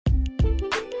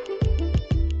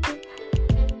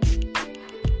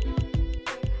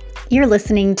You're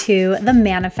listening to the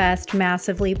Manifest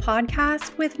Massively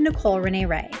podcast with Nicole Renee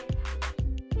Ray.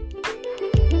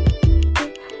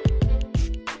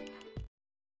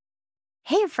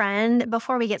 Hey, friend.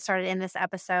 Before we get started in this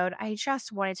episode, I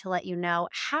just wanted to let you know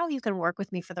how you can work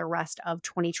with me for the rest of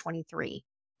 2023.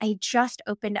 I just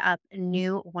opened up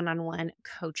new one-on-one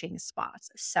coaching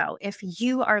spots. So if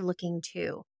you are looking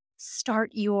to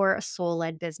start your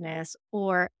soul-led business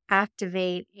or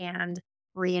activate and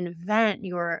reinvent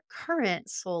your current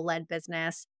soul-led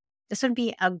business, this would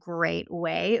be a great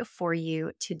way for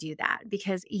you to do that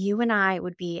because you and I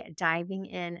would be diving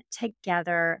in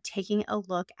together, taking a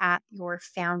look at your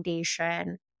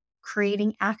foundation,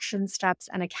 creating action steps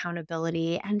and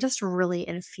accountability, and just really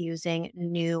infusing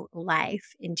new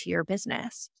life into your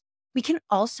business. We can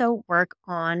also work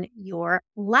on your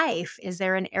life. Is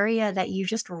there an area that you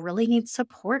just really need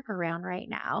support around right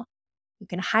now? You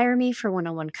can hire me for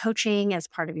one-on-one coaching as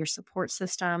part of your support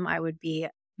system. I would be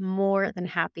more than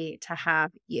happy to have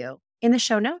you. In the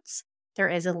show notes, there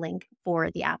is a link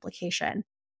for the application.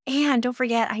 And don't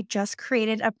forget, I just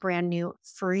created a brand new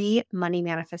free money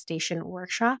manifestation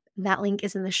workshop. That link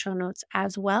is in the show notes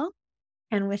as well.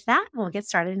 And with that, we'll get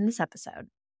started in this episode.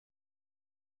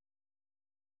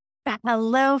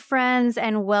 Hello, friends,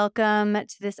 and welcome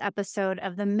to this episode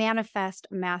of the Manifest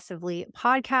Massively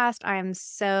podcast. I am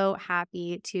so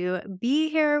happy to be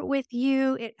here with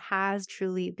you. It has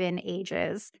truly been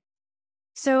ages.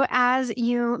 So, as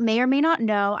you may or may not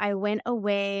know, I went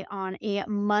away on a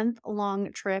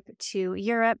month-long trip to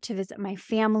Europe to visit my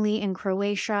family in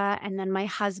Croatia. And then my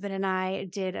husband and I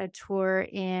did a tour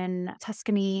in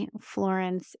Tuscany,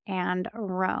 Florence, and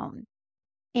Rome.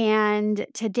 And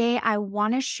today I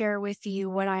want to share with you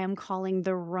what I am calling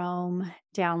the Rome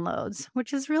downloads,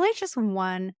 which is really just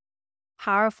one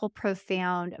powerful,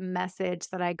 profound message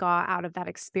that I got out of that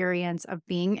experience of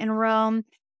being in Rome.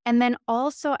 And then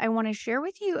also I want to share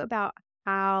with you about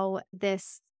how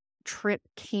this trip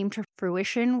came to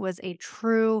fruition, was a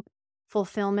true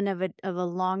fulfillment of a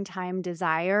long time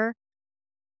desire.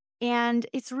 And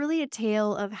it's really a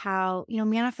tale of how,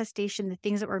 manifestation, the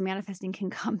things that we're manifesting can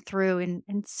come through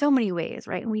in so many ways,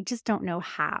 right? And we just don't know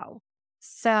how.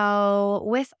 So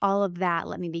with all of that,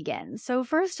 let me begin. So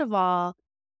first of all,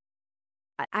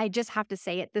 I just have to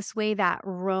say it this way, that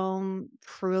Rome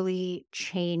truly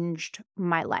changed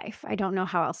my life. I don't know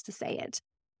how else to say it.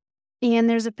 And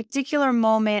there's a particular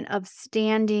moment of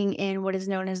standing in what is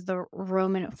known as the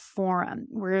Roman Forum,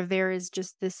 where there is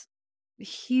just this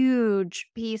huge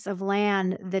piece of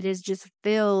land that is just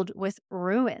filled with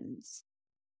ruins.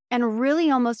 And really,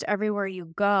 almost everywhere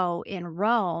you go in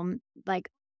Rome, like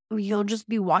you'll just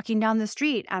be walking down the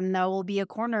street and there will be a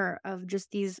corner of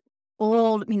just these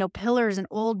old, pillars and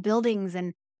old buildings.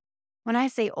 And when I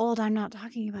say old, I'm not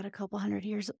talking about a couple hundred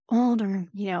years old or,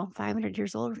 500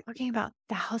 years old. We're talking about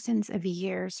thousands of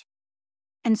years.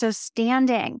 And so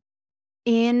standing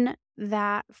in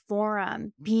that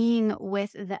forum, being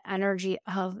with the energy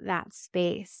of that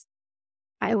space,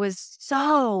 I was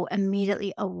so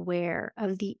immediately aware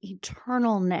of the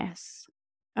eternalness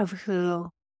of who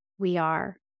we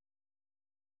are.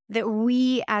 That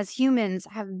we as humans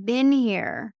have been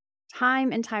here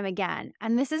time and time again.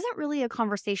 And this isn't really a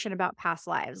conversation about past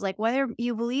lives, like whether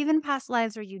you believe in past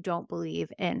lives or you don't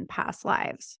believe in past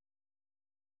lives.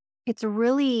 It's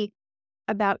really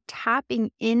about tapping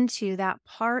into that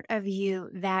part of you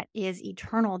that is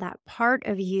eternal, that part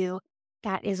of you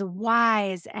that is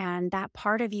wise, and that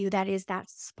part of you that is that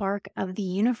spark of the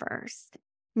universe.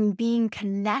 And being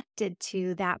connected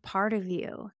to that part of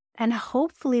you and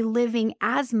hopefully living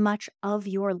as much of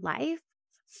your life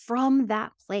from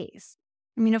that place.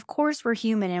 I mean, of course, we're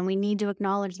human and we need to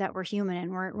acknowledge that we're human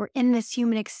and we're in this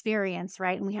human experience,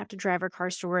 right? And we have to drive our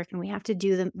cars to work and we have to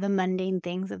do the mundane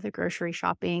things of the grocery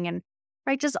shopping and,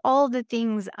 right, just all the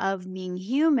things of being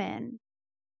human.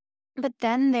 But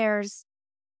then there's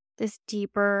this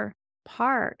deeper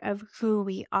part of who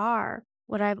we are,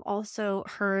 what I've also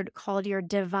heard called your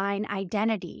divine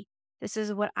identity. This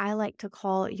is what I like to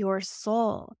call your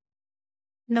soul.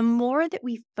 The more that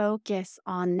we focus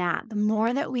on that, the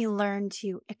more that we learn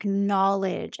to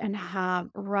acknowledge and have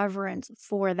reverence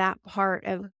for that part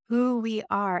of who we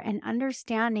are and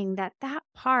understanding that that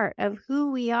part of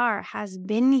who we are has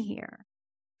been here,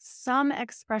 some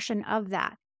expression of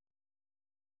that,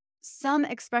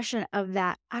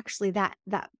 actually that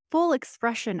full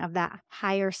expression of that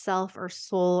higher self or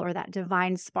soul or that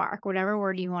divine spark, whatever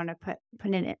word you want to put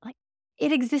in it, like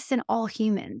it exists in all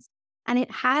humans. And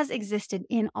it has existed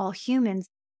in all humans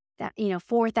that,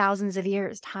 for thousands of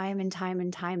years, time and time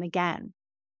and time again.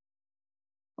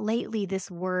 Lately,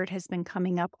 this word has been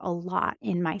coming up a lot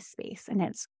in my space, and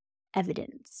it's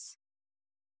evidence?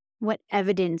 What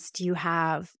evidence do you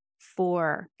have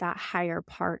for that higher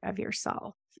part of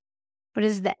yourself? What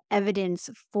is the evidence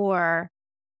for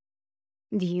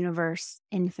the universe,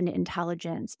 infinite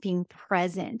intelligence being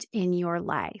present in your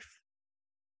life?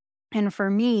 And for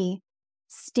me,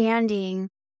 standing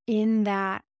in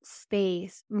that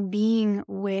space, being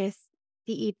with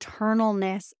the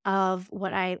eternalness of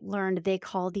what I learned they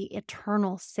call the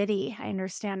eternal city. I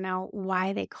understand now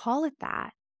why they call it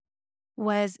that.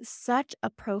 Was such a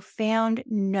profound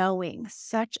knowing,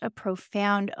 such a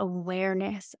profound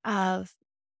awareness of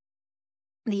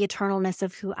the eternalness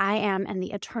of who I am and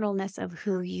the eternalness of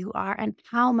who you are and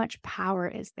how much power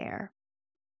is there.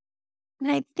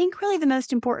 And I think really the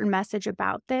most important message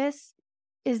about this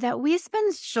is that we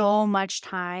spend so much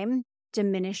time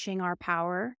diminishing our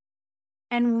power,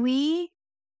 and we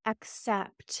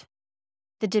accept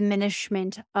the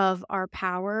diminishment of our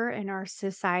power in our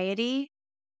society.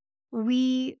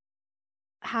 We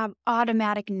have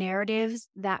automatic narratives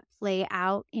that play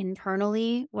out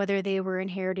internally, whether they were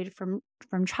inherited from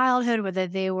childhood, whether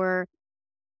they were,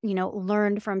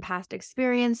 learned from past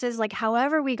experiences. Like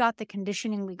however we got the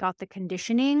conditioning, we got the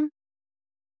conditioning.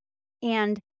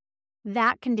 And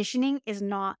that conditioning is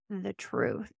not the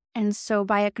truth. And so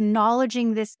by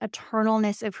acknowledging this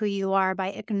eternalness of who you are, by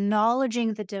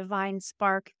acknowledging the divine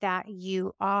spark that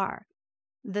you are,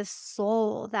 the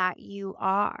soul that you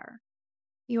are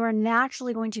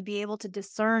naturally going to be able to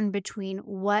discern between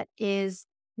what is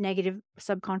negative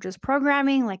subconscious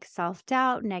programming, like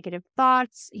self-doubt, negative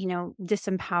thoughts,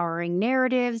 disempowering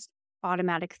narratives,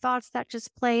 automatic thoughts that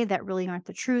just play that really aren't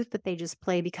the truth, but they just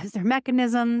play because they're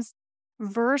mechanisms,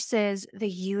 versus the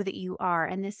you that you are.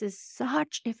 And this is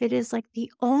if it is like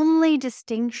the only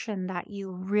distinction that you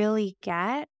really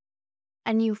get,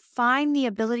 and you find the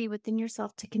ability within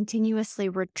yourself to continuously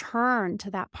return to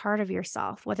that part of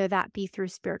yourself, whether that be through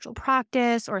spiritual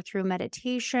practice or through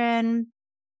meditation.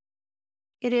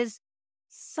 It is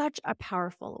such a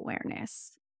powerful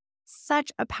awareness,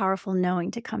 such a powerful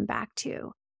knowing to come back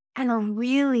to. And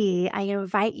really, I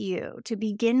invite you to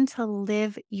begin to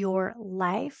live your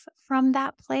life from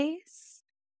that place.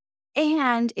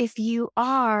 And if you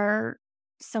are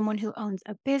someone who owns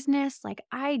a business like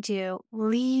I do,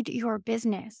 lead your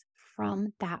business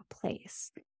from that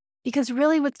place. Because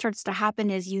really what starts to happen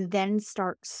is you then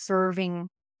start serving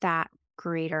that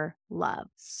greater love,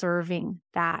 serving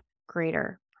that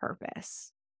greater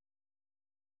purpose.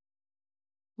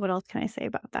 What else can I say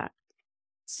about that?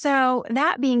 So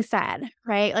that being said,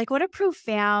 right, like what a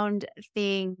profound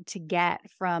thing to get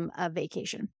from a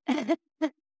vacation.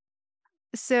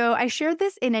 So I shared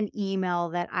this in an email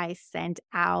that I sent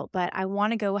out, but I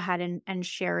want to go ahead and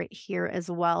share it here as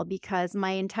well, because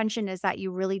my intention is that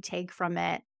you really take from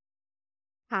it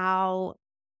how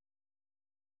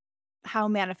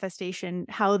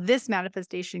this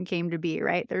manifestation came to be,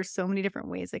 right? There's so many different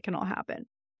ways it can all happen.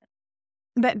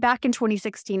 But back in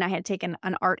 2016, I had taken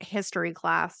an art history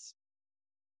class.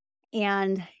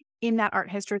 And in that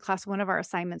art history class, one of our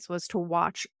assignments was to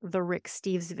watch the Rick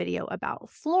Steves video about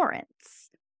Florence,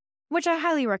 which I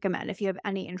highly recommend if you have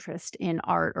any interest in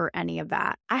art or any of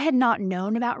that. I had not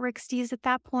known about Rick Steves at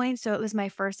that point, so it was my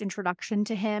first introduction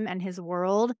to him and his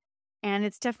world. And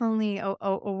it's definitely a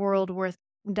world worth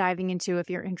diving into if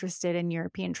you're interested in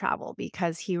European travel,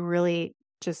 because he really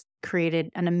just created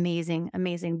an amazing,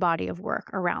 amazing body of work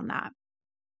around that.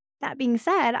 That being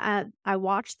said, I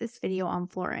watched this video on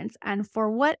Florence, and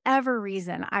for whatever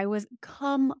reason, I was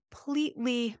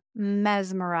completely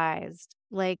mesmerized,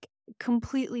 like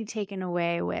completely taken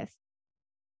away with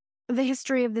the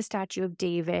history of the Statue of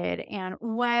David and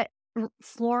what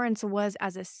Florence was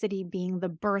as a city, being the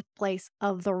birthplace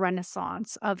of the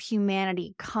Renaissance, of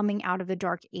humanity coming out of the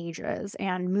Dark Ages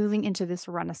and moving into this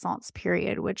Renaissance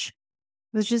period, which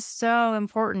was just so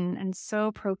important and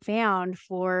so profound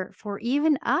for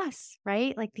even us,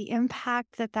 right? Like the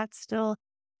impact that still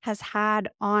has had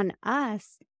on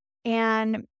us.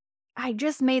 And I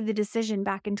just made the decision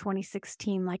back in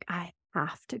 2016, like I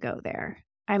have to go there.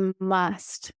 I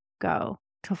must go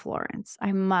to Florence.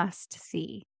 I must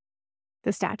see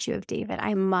the Statue of David.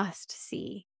 I must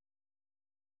see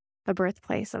the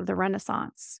birthplace of the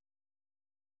Renaissance.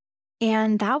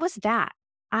 And that was that.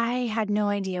 I had no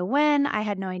idea when, I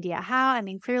had no idea how. I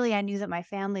mean, clearly I knew that my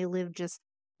family lived just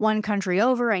one country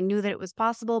over. I knew that it was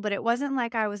possible, but it wasn't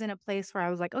like I was in a place where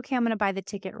I was like, okay, I'm going to buy the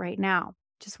ticket right now.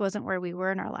 It just wasn't where we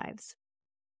were in our lives.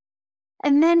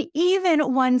 And then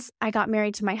even once I got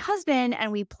married to my husband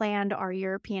and we planned our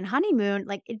European honeymoon,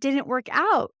 like it didn't work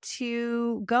out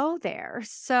to go there.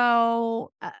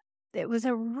 So it was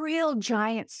a real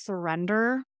giant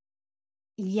surrender,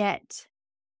 yet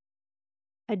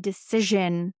a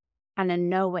decision and a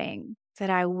knowing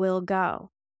that I will go.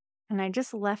 And I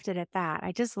just left it at that.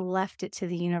 I just left it to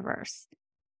the universe.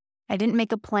 I didn't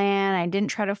make a plan. I didn't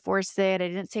try to force it. I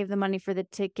didn't save the money for the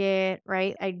ticket,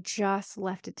 right? I just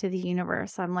left it to the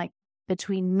universe. I'm like,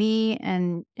 between me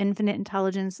and infinite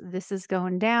intelligence, this is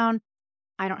going down.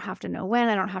 I don't have to know when,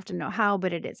 I don't have to know how,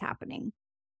 but it is happening.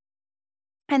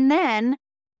 And then,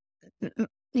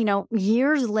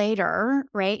 years later,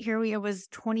 right?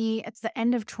 It's the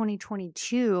end of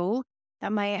 2022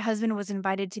 that my husband was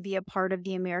invited to be a part of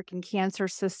the American Cancer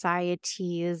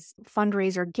Society's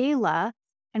fundraiser gala.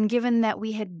 And given that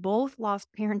we had both lost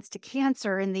parents to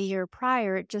cancer in the year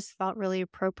prior, it just felt really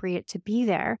appropriate to be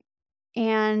there.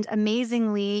 And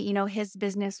amazingly, his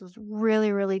business was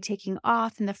really, really taking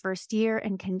off in the first year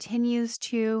and continues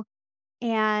to.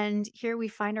 And here we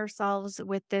find ourselves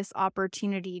with this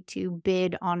opportunity to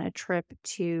bid on a trip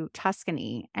to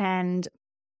Tuscany. And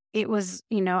it was,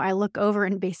 I look over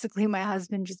and basically my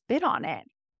husband just bid on it.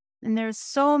 And there's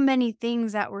so many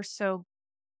things that were so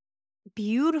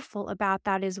beautiful about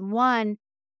that is one,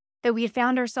 that we had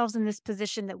found ourselves in this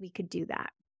position that we could do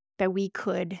that we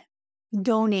could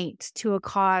donate to a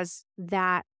cause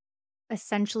that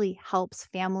essentially helps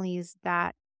families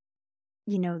that,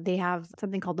 they have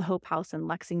something called the Hope House in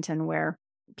Lexington, where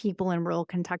people in rural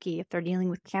Kentucky, if they're dealing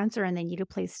with cancer and they need a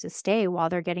place to stay while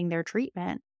they're getting their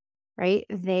treatment, right,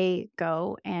 they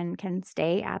go and can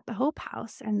stay at the Hope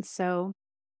House. And so,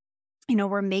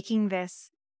 we're making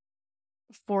this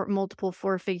for multiple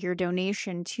four-figure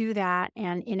donation to that,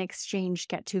 and in exchange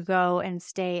get to go and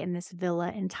stay in this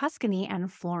villa in Tuscany,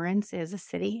 and Florence is a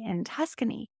city in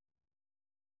Tuscany.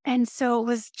 And so it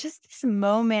was just this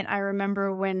moment I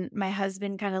remember when my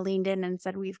husband kind of leaned in and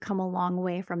said, "We've come a long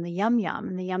way from the Yum Yum."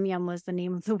 And the Yum Yum was the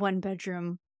name of the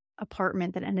one-bedroom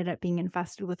apartment that ended up being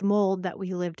infested with mold that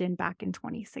we lived in back in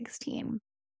 2016.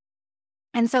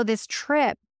 And so this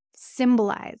trip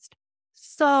symbolized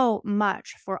so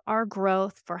much for our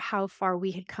growth, for how far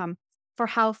we had come, for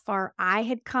how far I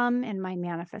had come in my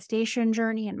manifestation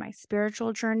journey and my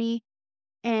spiritual journey.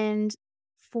 And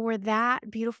for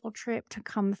that beautiful trip to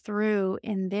come through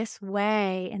in this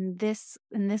way, in this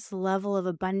level of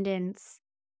abundance,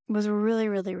 was really,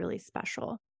 really, really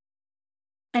special.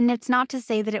 And it's not to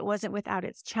say that it wasn't without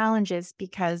its challenges,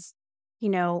 because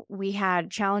we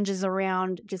had challenges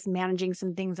around just managing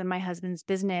some things in my husband's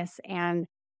business, and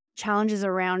challenges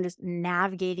around just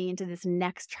navigating into this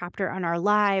next chapter on our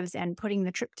lives and putting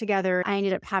the trip together. I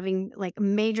ended up having like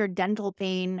major dental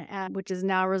pain, which is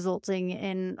now resulting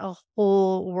in a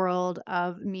whole world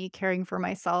of me caring for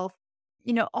myself.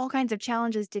 All kinds of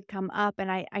challenges did come up,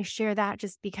 and I share that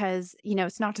just because,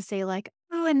 it's not to say like,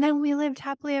 oh, and then we lived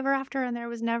happily ever after and there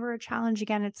was never a challenge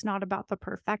again. It's not about the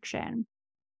perfection.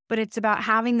 But it's about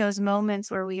having those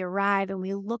moments where we arrive and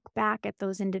we look back at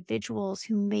those individuals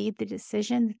who made the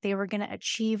decision that they were going to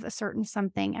achieve a certain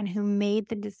something, and who made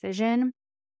the decision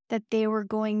that they were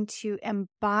going to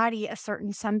embody a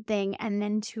certain something, and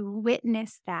then to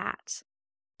witness that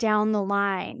down the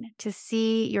line, to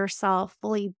see yourself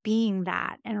fully being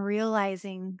that and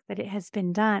realizing that it has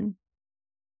been done,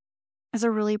 is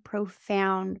a really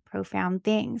profound, profound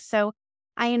thing. So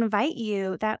I invite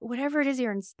you that whatever it is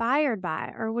you're inspired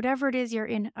by, or whatever it is you're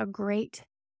in a great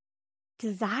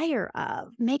desire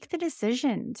of, make the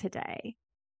decision today.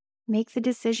 Make the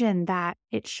decision that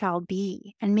it shall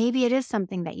be. And maybe it is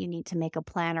something that you need to make a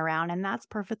plan around, and that's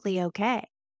perfectly okay.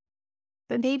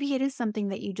 But maybe it is something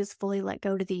that you just fully let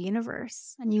go to the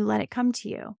universe and you let it come to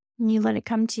you. And you let it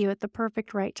come to you at the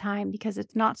perfect right time, because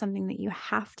it's not something that you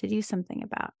have to do something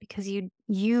about, because the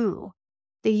you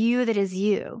that is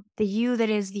you, the you that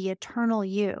is the eternal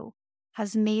you,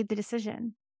 has made the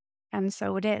decision. And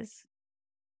so it is.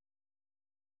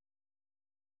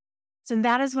 So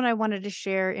that is what I wanted to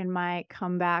share in my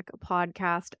comeback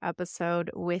podcast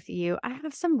episode with you. I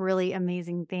have some really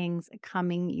amazing things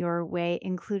coming your way,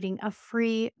 including a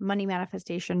free money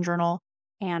manifestation journal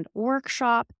and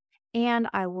workshop. And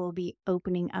I will be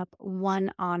opening up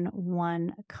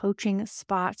one-on-one coaching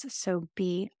spots. So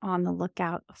be on the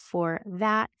lookout for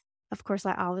that. Of course,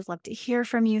 I always love to hear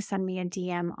from you. Send me a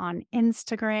DM on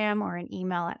Instagram or an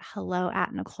email at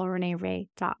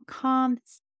hello@NicoleReneeRae.com.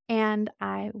 And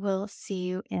I will see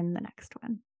you in the next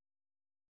one.